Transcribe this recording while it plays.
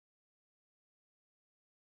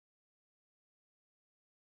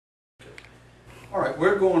All right,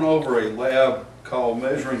 we're going over a lab called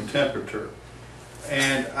measuring temperature.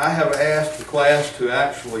 And I have asked the class to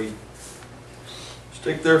actually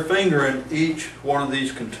stick their finger in each one of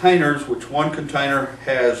these containers, which one container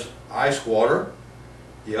has ice water,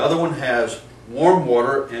 the other one has warm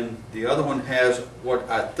water, and the other one has what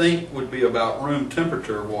I think would be about room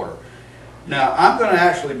temperature water. Now, I'm going to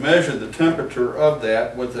actually measure the temperature of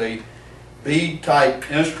that with a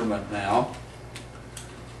bead-type instrument now.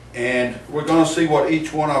 And we're going to see what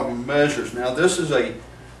each one of them measures. Now, this is a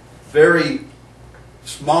very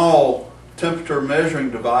small temperature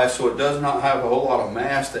measuring device, so it does not have a whole lot of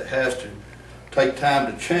mass that has to take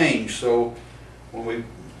time to change. So when we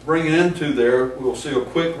bring it into there, we'll see a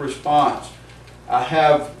quick response. I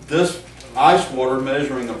have this ice water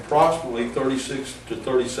measuring approximately 36 to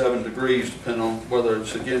 37 degrees, depending on whether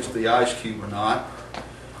it's against the ice cube or not.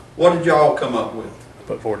 What did y'all come up with?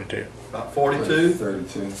 About 42. About 42?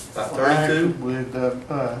 32. About 32? With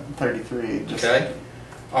 33. Just okay.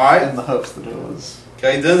 All right. in the hopes that it was.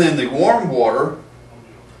 Okay, then in the warm water,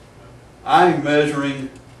 I'm measuring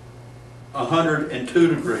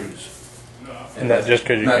 102 degrees. And that's just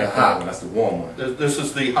because you not can't. the hot one, that's the warm one. This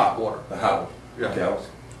is the hot water. The hot one. Yeah. Okay, I was,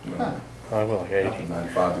 Huh. I went like 80.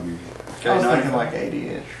 95 degrees. Okay, I was thinking 95. like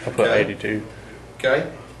 80-ish. I put Okay. 82.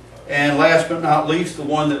 Okay. And last but not least, the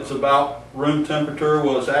one that's about room temperature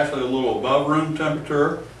was actually a little above room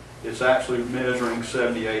temperature. It's actually measuring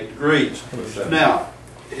 78 degrees. Now,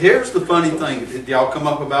 here's the funny thing. Did y'all come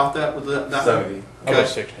up about that with that? 70. I Okay.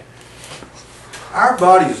 was 60. Our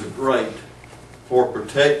bodies are great for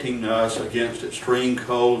protecting us against extreme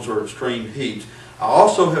colds or extreme heats. I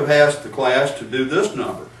also have asked the class to do this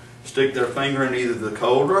number. Stick their finger in either the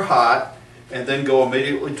cold or hot, and then go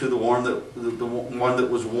immediately to the one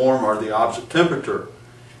that was warm or the opposite temperature.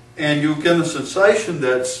 And you get a sensation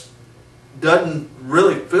that doesn't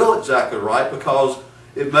really feel exactly right, because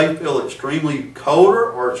it may feel extremely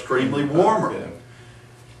colder or extremely warmer. Yeah.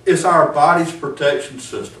 It's our body's protection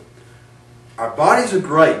system. Our bodies are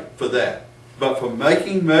great for that, but for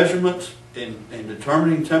making measurements and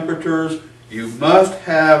determining temperatures, you must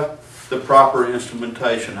have the proper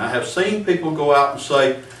instrumentation. I have seen people go out and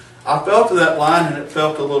say, I felt to that line and it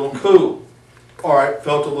felt a little cool, or it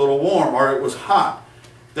felt a little warm, or it was hot.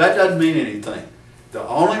 That doesn't mean anything. The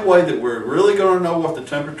only way that we're really going to know what the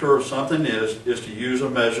temperature of something is to use a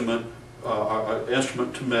measurement,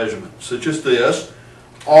 instrument to measurement, such as this,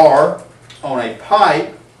 or on a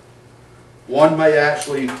pipe. One may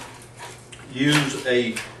actually use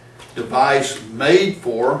a device made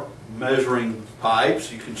for measuring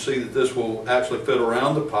pipes. You can see that this will actually fit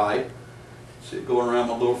around the pipe. See it going around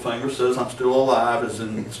my little finger, says I'm still alive, as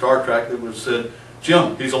in Star Trek it would have said,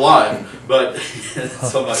 Jim, he's alive, but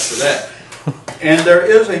so much for that. And there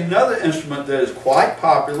is another instrument that is quite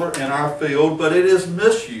popular in our field, but it is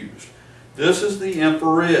misused. This is the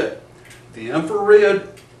infrared. The infrared,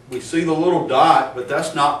 we see the little dot, but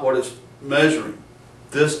that's not what it's measuring.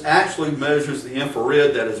 This actually measures the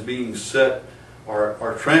infrared that is being set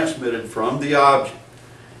or transmitted from the object.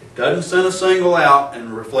 It doesn't send a signal out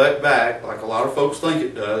and reflect back like a lot of folks think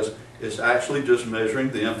it does. It's actually just measuring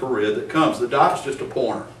the infrared that comes. The dot's just a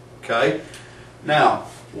pointer, okay? Now,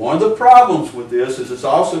 one of the problems with this is it's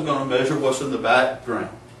also going to measure what's in the background.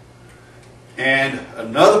 And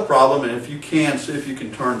another problem, and if you can, see if you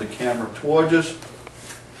can turn the camera towards us.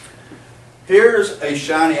 Here's a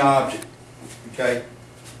shiny object, okay?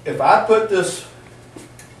 If I put this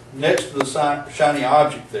next to the shiny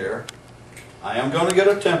object there, I am going to get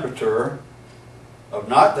a temperature of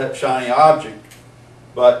not that shiny object,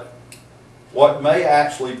 but what may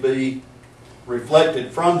actually be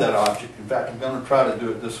reflected from that object. In fact, I'm going to try to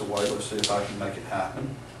do it this way. Let's see if I can make it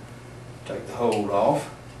happen. Take the hold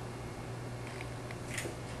off.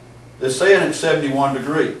 It's saying it's 71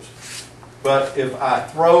 degrees. But if I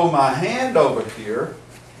throw my hand over here,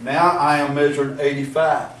 now I am measuring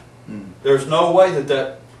 85. There's no way that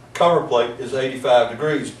that cover plate is 85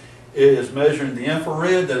 degrees. It is measuring the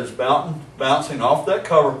infrared that is bouncing off that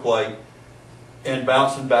cover plate and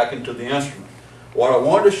bouncing back into the instrument. What I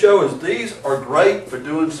wanted to show is these are great for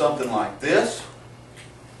doing something like this,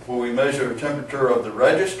 where we measure the temperature of the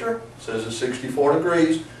register. It says it's 64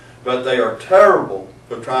 degrees, but they are terrible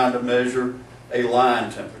for trying to measure a line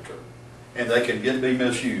temperature, and they can be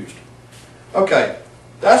misused. Okay,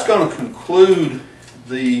 that's going to conclude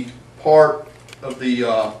the part of the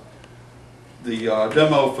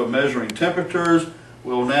demo for measuring temperatures.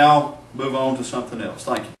 We'll now move on to something else.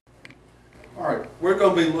 Thank you. All right, we're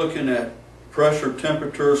going to be looking at pressure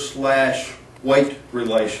temperature / weight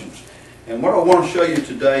relations. And what I want to show you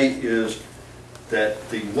today is that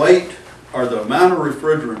the weight or the amount of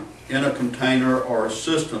refrigerant in a container or a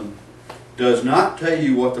system does not tell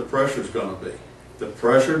you what the pressure is going to be. The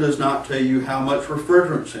pressure does not tell you how much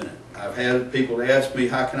refrigerant's in it. I've had people ask me,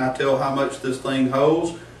 how can I tell how much this thing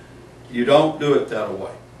holds? You don't do it that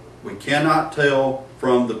way. We cannot tell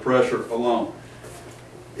from the pressure alone.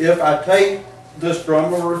 If I take this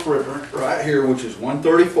drum of refrigerant right here, which is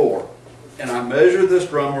 134, and I measure this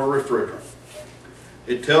drum of refrigerant,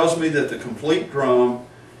 it tells me that the complete drum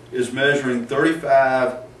is measuring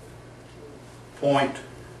 35 pounds,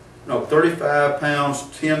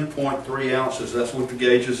 10.3 ounces. That's with the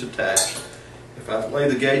gauges attached. If I lay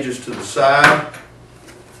the gauges to the side,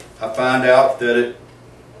 I find out that it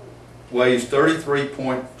weighs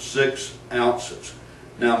 33.6 ounces.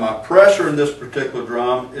 Now my pressure in this particular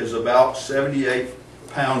drum is about 78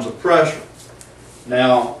 pounds of pressure.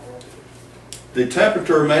 Now the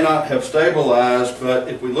temperature may not have stabilized, but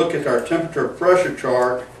if we look at our temperature pressure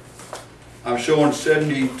chart, I'm showing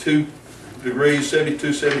 72 degrees,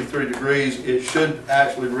 72, 73 degrees. It should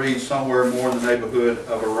actually read somewhere more in the neighborhood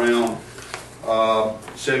of around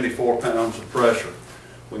 74 pounds of pressure.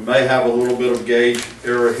 We may have a little bit of gauge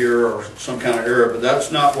error here or some kind of error, but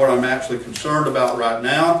that's not what I'm actually concerned about right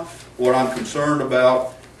now. What I'm concerned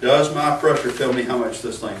about, does my pressure tell me how much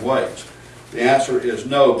this thing weighs? The answer is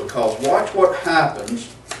no, because watch what happens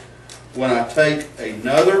when I take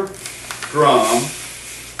another drum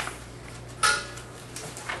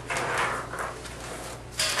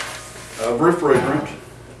of refrigerant.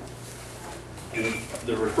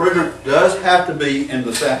 The refrigerant does have to be in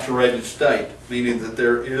the saturated state, meaning that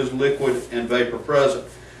there is liquid and vapor present.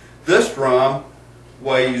 This drum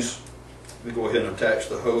weighs, let me go ahead and attach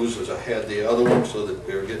the hose as I had the other one so that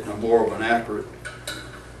we're getting a more of an accurate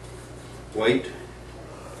weight.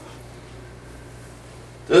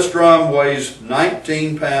 This drum weighs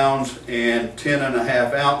 19 pounds and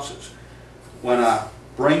 10.5 ounces. When I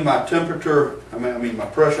bring my temperature, my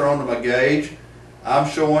pressure onto my gauge, I'm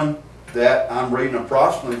showing that I'm reading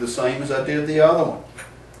approximately the same as I did the other one.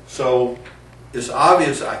 So it's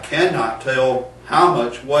obvious I cannot tell how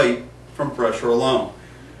much weight from pressure alone.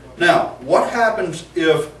 Now, what happens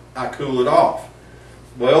if I cool it off?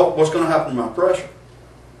 Well, what's going to happen to my pressure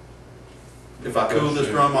if I cool this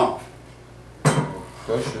drum off?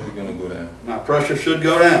 Pressure is going to go down. My pressure should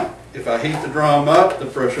go down. If I heat the drum up, the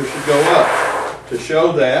pressure should go up. To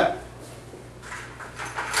show that,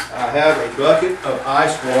 I have a bucket of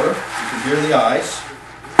ice water. You can hear the ice.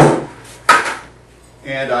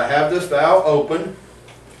 And I have this valve open.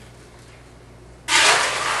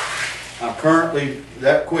 I'm currently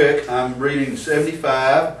that quick. I'm reading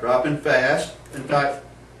 75, dropping fast. In fact,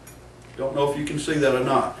 don't know if you can see that or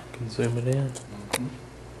not. Can zoom it in. Mm-hmm.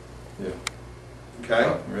 Yeah. Okay.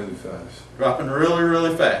 Dropping really fast. Dropping really,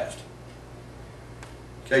 really fast.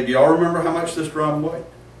 Okay, do y'all remember how much this drum weighed?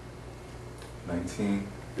 19.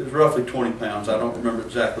 It was roughly 20 pounds. I don't remember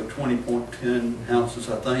exactly. 20.10 ounces,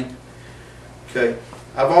 I think. Okay.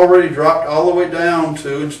 I've already dropped all the way down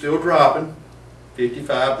to, and still dropping,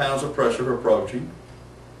 55 pounds of pressure approaching.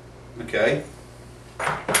 Okay.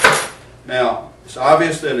 Now, it's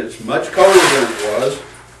obvious that it's much colder than it was.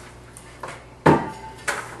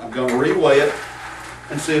 I'm going to reweigh it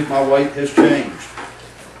and see if my weight has changed.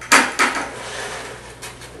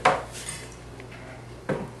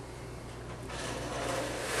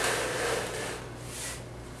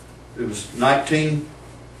 It was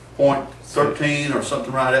 19.13 or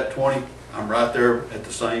something right at 20. I'm right there at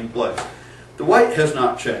the same place. The weight has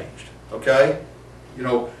not changed, okay? You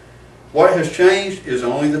know, what has changed is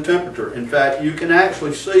only the temperature. In fact, you can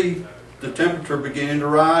actually see the temperature beginning to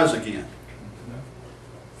rise again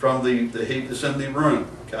from the heat that's in the room,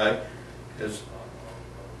 okay?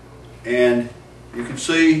 And you can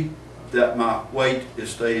see that my weight is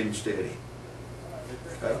staying steady.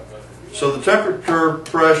 Okay? So the temperature,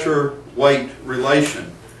 pressure, weight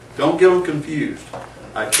relation, don't get them confused.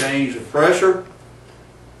 I change the pressure,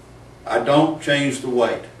 I don't change the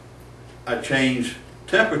weight. I change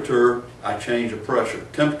temperature, I change the pressure.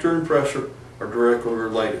 Temperature and pressure are directly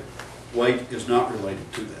related. Weight is not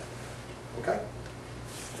related to that. Okay?